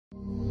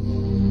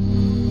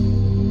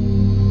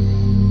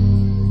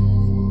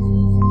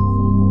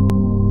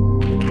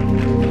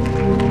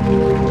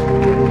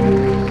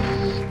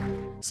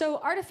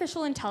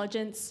artificial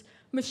intelligence,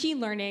 machine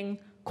learning,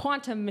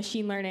 quantum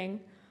machine learning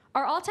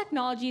are all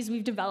technologies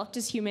we've developed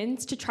as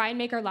humans to try and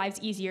make our lives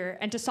easier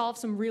and to solve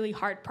some really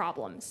hard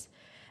problems.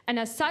 And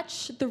as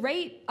such, the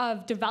rate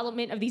of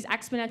development of these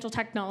exponential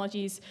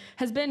technologies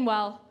has been,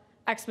 well,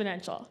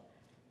 exponential.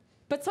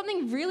 But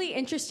something really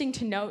interesting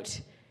to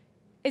note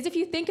is if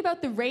you think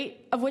about the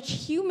rate of which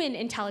human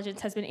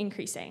intelligence has been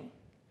increasing,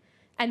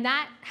 and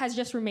that has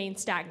just remained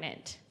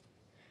stagnant.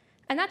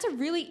 And that's a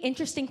really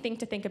interesting thing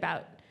to think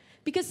about,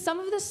 because some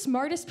of the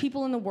smartest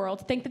people in the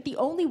world think that the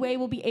only way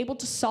we'll be able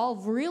to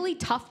solve really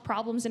tough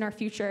problems in our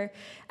future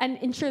and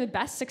ensure the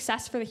best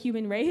success for the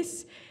human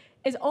race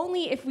is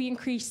only if we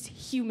increase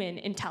human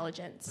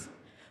intelligence,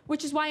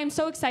 which is why I'm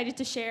so excited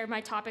to share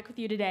my topic with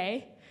you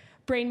today,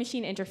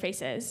 brain-machine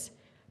interfaces,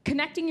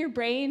 connecting your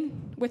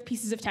brain with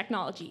pieces of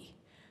technology,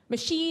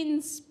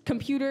 machines,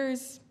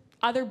 computers,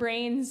 other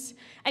brains,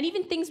 and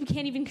even things we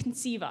can't even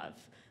conceive of,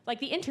 like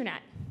the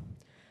internet.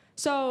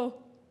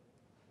 So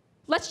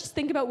let's just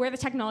think about where the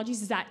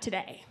technologies is at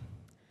today.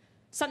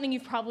 Something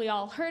you've probably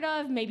all heard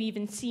of, maybe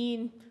even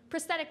seen,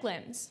 prosthetic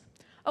limbs.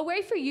 A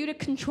way for you to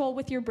control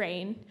with your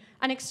brain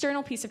an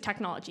external piece of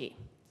technology.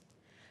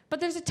 But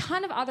there's a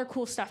ton of other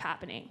cool stuff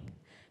happening.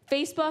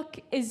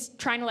 Facebook is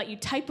trying to let you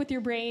type with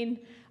your brain.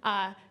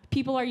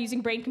 People are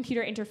using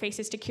brain-computer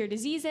interfaces to cure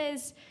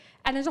diseases.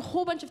 And there's a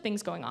whole bunch of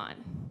things going on.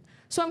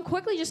 So I'm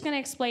quickly just going to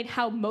explain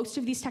how most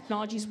of these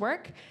technologies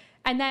work,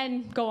 and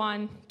then go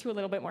on to a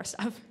little bit more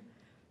stuff.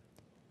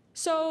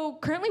 So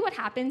currently what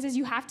happens is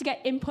you have to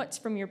get inputs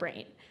from your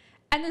brain.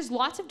 And there's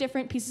lots of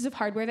different pieces of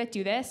hardware that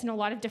do this, and a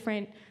lot of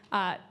different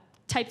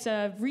types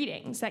of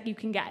readings that you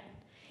can get.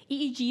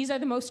 EEGs are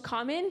the most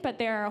common, but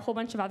there are a whole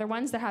bunch of other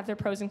ones that have their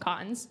pros and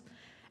cons.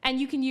 And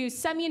you can use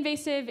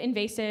semi-invasive,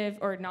 invasive,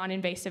 or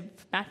non-invasive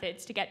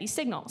methods to get these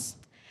signals.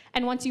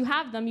 And once you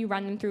have them, you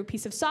run them through a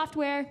piece of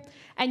software,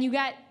 and you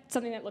get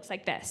something that looks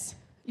like this,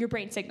 your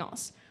brain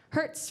signals.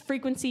 Hertz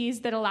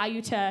frequencies that allow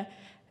you to,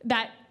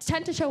 that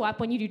tend to show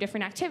up when you do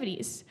different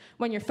activities.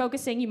 When you're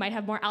focusing, you might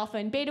have more alpha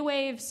and beta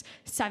waves,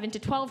 7 to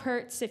 12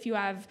 hertz. If you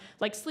have,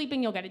 like,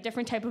 sleeping, you'll get a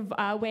different type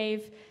of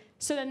wave.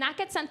 So then that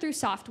gets sent through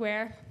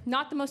software,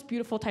 not the most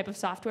beautiful type of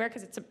software,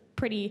 because it's a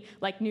pretty,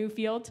 like, new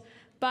field,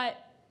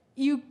 but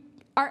you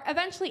are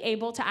eventually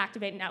able to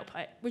activate an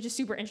output, which is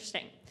super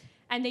interesting.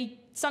 And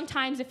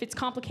sometimes, if it's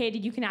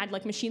complicated, you can add,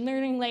 like, machine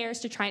learning layers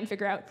to try and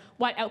figure out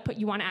what output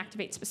you want to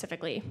activate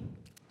specifically.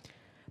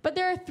 But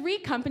there are 3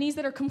 companies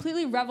that are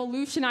completely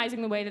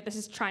revolutionizing the way that this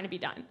is trying to be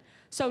done.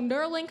 So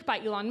Neuralink by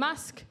Elon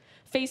Musk,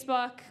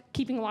 Facebook,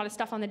 keeping a lot of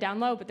stuff on the down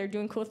low, but they're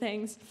doing cool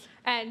things,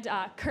 and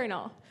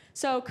Kernel.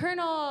 So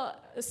Kernel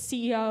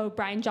CEO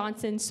Brian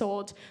Johnson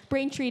sold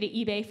Braintree to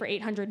eBay for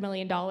 $800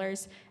 million,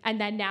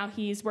 and then now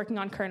he's working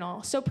on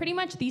Kernel. So pretty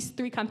much these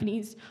 3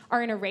 companies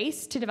are in a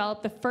race to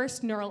develop the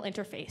first neural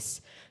interface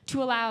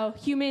to allow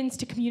humans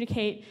to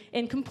communicate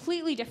in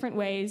completely different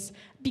ways,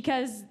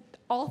 because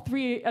all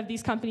 3 of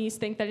these companies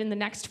think that in the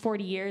next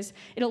 40 years,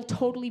 it'll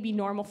totally be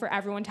normal for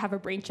everyone to have a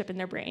brain chip in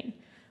their brain,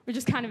 which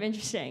is kind of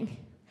interesting.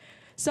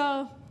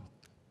 So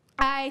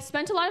I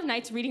spent a lot of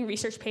nights reading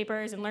research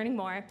papers and learning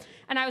more,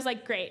 and I was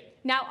like, great,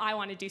 now I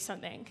want to do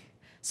something.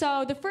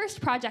 So the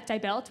first project I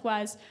built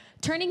was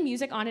turning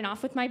music on and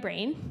off with my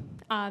brain.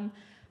 I'm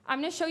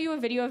going to show you a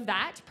video of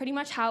that. Pretty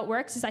much how it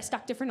works is I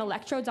stuck different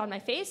electrodes on my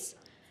face,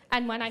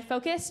 and when I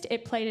focused,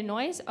 it played a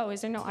noise. Oh, is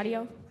there no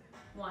audio?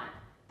 1.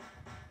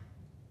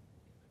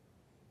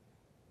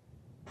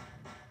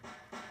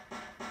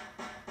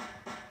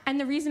 And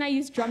the reason I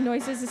use drum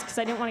noises is because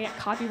I didn't want to get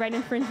copyright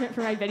infringement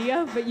for my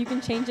video, but you can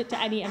change it to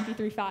any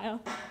MP3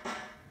 file.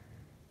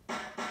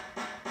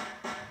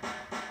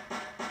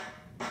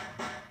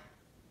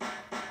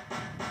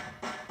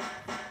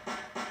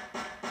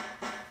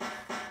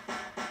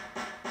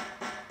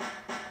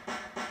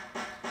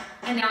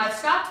 And now I've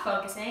stopped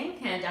focusing,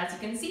 and as you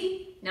can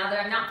see, now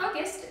that I'm not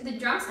focused, the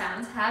drum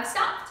sounds have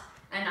stopped.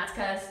 And that's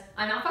because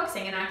I'm not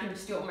focusing, and I can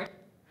just do it one more time.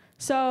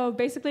 So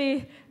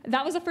basically,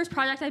 that was the first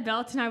project I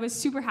built, and I was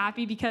super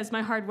happy because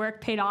my hard work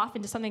paid off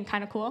into something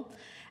kind of cool.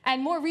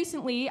 And more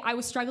recently, I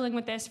was struggling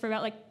with this for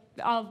about like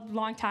a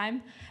long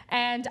time,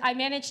 and I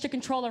managed to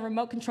control a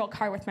remote control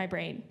car with my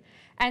brain.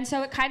 And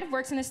so it kind of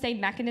works in the same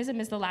mechanism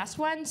as the last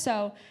one.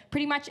 So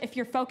pretty much if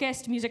you're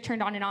focused, music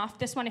turned on and off.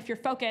 This one, if you're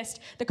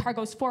focused, the car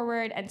goes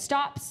forward and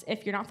stops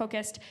if you're not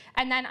focused.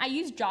 And then I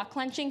use jaw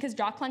clenching because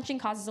jaw clenching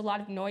causes a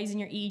lot of noise in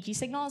your EEG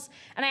signals.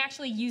 And I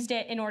actually used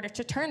it in order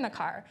to turn the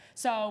car.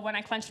 So when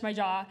I clenched my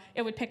jaw,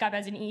 it would pick up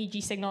as an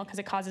EEG signal because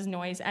it causes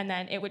noise, and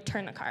then it would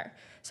turn the car.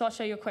 So I'll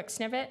show you a quick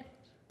snippet.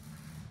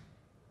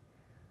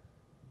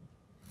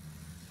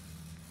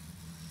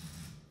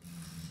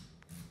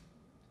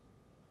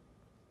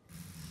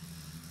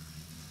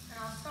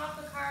 I'll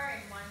stop the car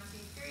in 1,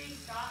 2, 3,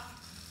 stop.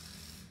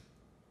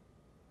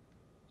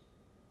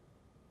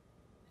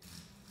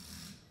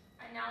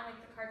 And now I'll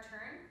make the car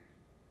turn.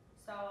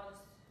 So I'll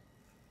just,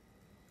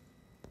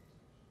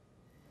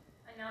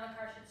 and now the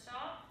car should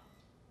stop.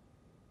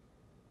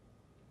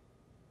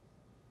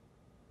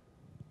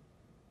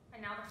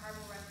 And now the car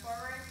will run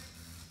forward.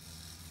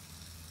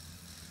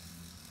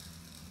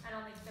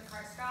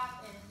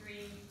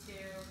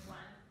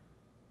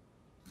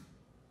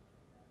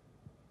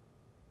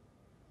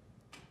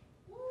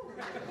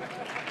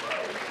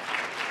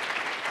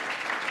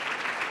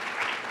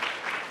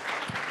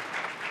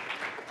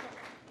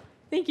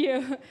 Thank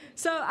you.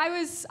 So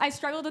I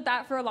struggled with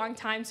that for a long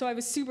time, so I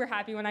was super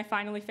happy when I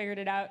finally figured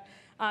it out.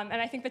 And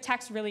I think the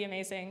tech's really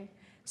amazing.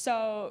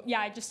 So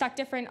yeah, I just stuck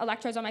different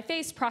electrodes on my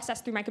face,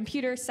 processed through my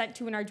computer, sent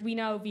to an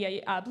Arduino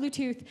via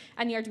Bluetooth,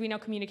 and the Arduino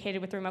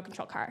communicated with the remote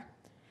control car.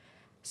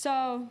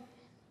 So,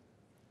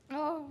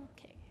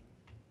 okay.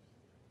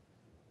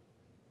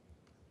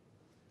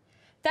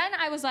 Then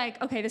I was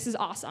like, okay, this is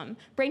awesome.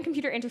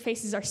 Brain-computer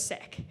interfaces are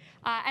sick.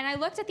 And I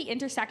looked at the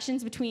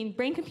intersections between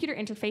brain-computer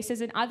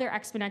interfaces and other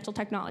exponential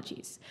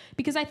technologies.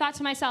 Because I thought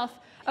to myself,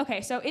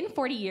 okay, so in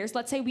 40 years,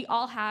 let's say we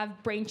all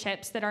have brain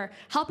chips that are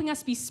helping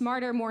us be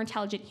smarter, more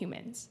intelligent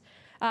humans.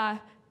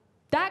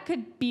 That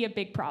could be a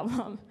big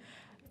problem.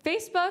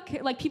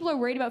 Facebook, like people are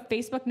worried about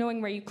Facebook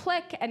knowing where you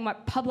click and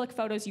what public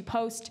photos you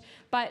post,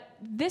 but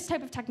this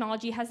type of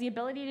technology has the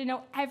ability to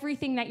know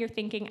everything that you're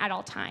thinking at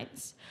all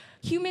times.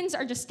 Humans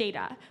are just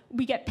data.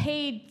 We get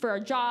paid for our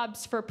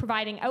jobs for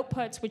providing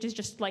outputs, which is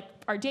just like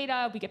our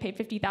data. We get paid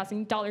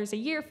 $50,000 a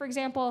year, for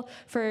example,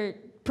 for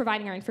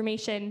providing our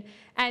information.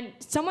 And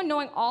someone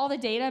knowing all the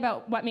data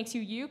about what makes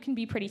you you can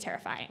be pretty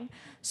terrifying.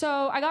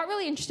 So I got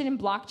really interested in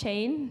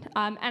blockchain,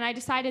 and I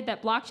decided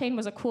that blockchain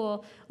was a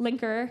cool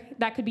linker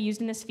that could be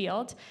used in this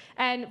field.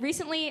 And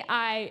recently,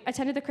 I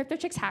attended the Crypto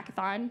Chicks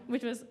hackathon,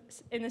 which was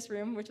in this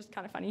room, which was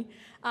kind of funny.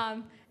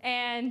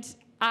 And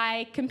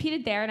I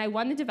competed there, and I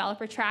won the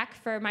developer track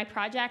for my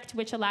project,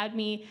 which allowed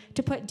me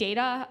to put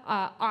data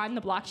on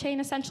the blockchain,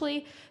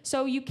 essentially.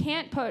 So you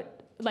can't put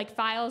like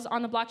files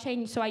on the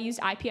blockchain, so I used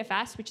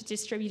IPFS, which is a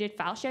distributed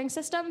file sharing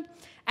system.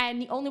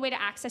 And the only way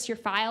to access your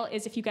file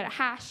is if you get a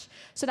hash.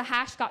 So the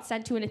hash got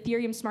sent to an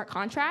Ethereum smart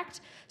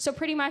contract. So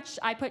pretty much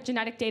I put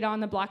genetic data on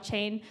the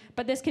blockchain,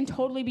 but this can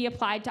totally be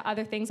applied to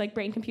other things like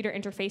brain-computer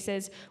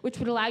interfaces, which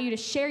would allow you to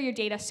share your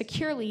data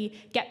securely,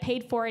 get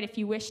paid for it if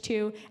you wish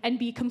to, and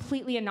be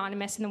completely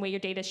anonymous in the way your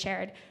data is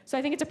shared. So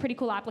I think it's a pretty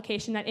cool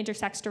application that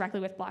intersects directly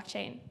with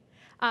blockchain.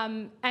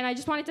 And I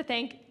just wanted to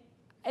thank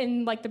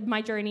in like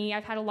my journey,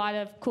 I've had a lot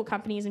of cool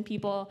companies and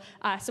people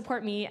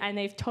support me, and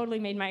they've totally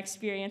made my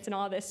experience and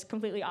all of this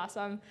completely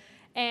awesome.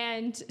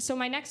 And so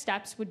my next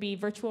steps would be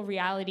virtual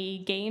reality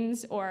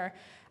games, or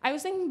I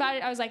was thinking about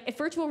it, I was like, if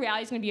virtual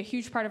reality is going to be a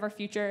huge part of our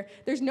future,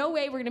 there's no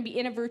way we're going to be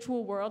in a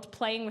virtual world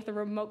playing with a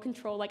remote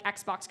control like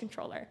Xbox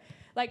controller.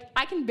 Like,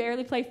 I can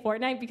barely play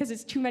Fortnite because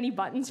it's too many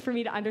buttons for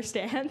me to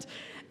understand.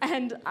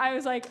 And I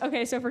was like,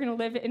 okay, so if we're going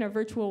to live in a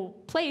virtual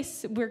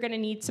place, we're going to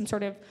need some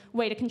sort of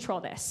way to control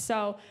this.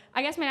 So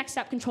I guess my next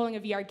step, controlling a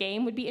VR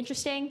game, would be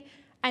interesting.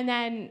 And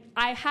then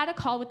I had a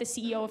call with the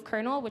CEO of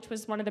Kernel, which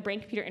was one of the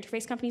brain-computer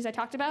interface companies I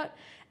talked about.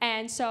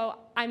 And so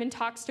I'm in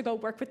talks to go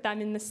work with them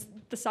in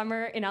the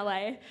summer in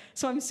LA.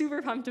 So I'm super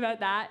pumped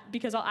about that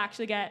because I'll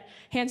actually get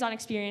hands-on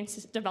experience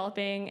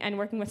developing and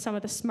working with some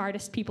of the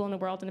smartest people in the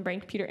world in the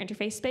brain-computer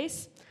interface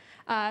space.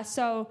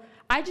 So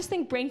I just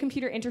think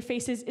brain-computer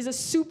interfaces is a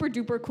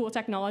super-duper cool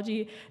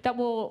technology that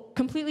will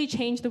completely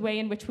change the way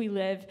in which we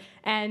live.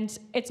 And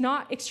it's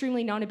not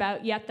extremely known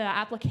about, yet the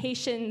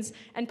applications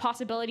and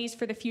possibilities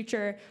for the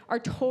future are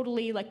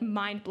totally like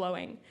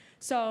mind-blowing.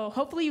 So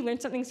hopefully you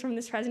learned something from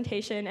this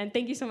presentation, and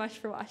thank you so much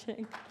for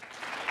watching.